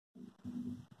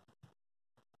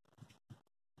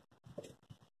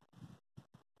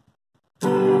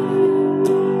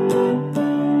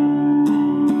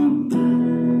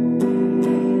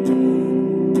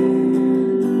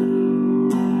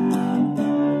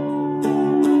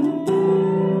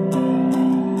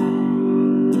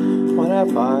I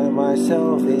find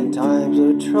myself in times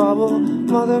of trouble,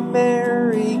 Mother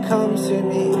Mary comes to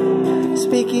me,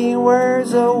 speaking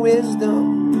words of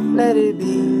wisdom, let it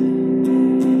be.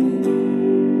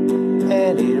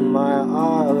 And in my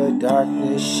hour of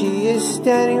darkness, she is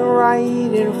standing right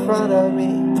in front of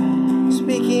me,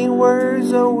 speaking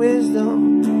words of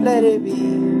wisdom, let it be.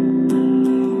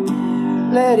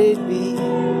 Let it be,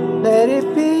 let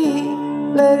it be,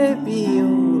 let it be, oh,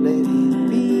 let it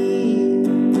be.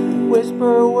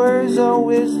 Whisper words of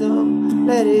wisdom,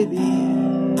 let it be.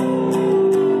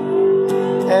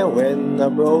 And when the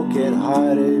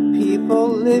broken-hearted people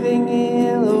living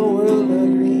in the world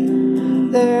agree,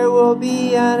 there will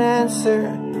be an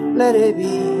answer, let it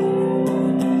be.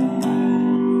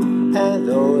 And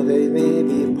though they may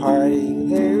be parting,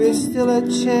 there is still a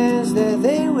chance that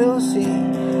they will see.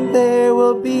 There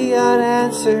will be an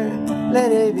answer,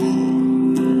 let it be.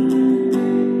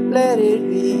 Let it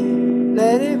be,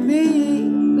 let it be,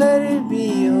 let it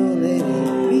be, oh, let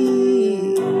it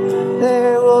be.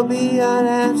 There will be an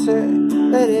answer,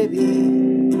 let it be.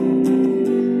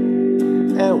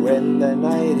 And when the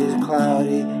night is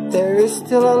cloudy, there is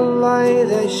still a light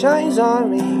that shines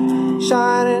on me.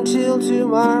 Shine until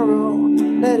tomorrow,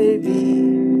 let it be.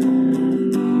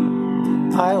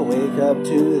 I wake up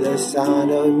to the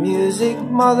sound of music,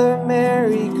 Mother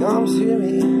Mary comes to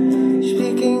me,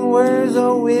 speaking words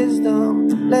of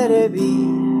wisdom, let it be.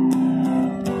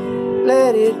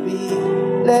 Let it be,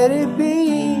 let it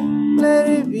be, let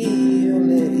it be, oh,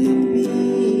 let it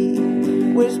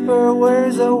be. Whisper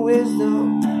words of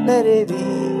wisdom, let it be.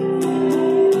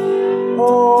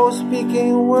 Oh,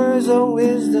 speaking words of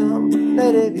wisdom,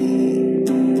 let it be.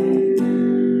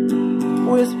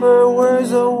 Whisper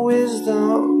words of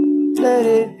wisdom, let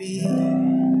it be.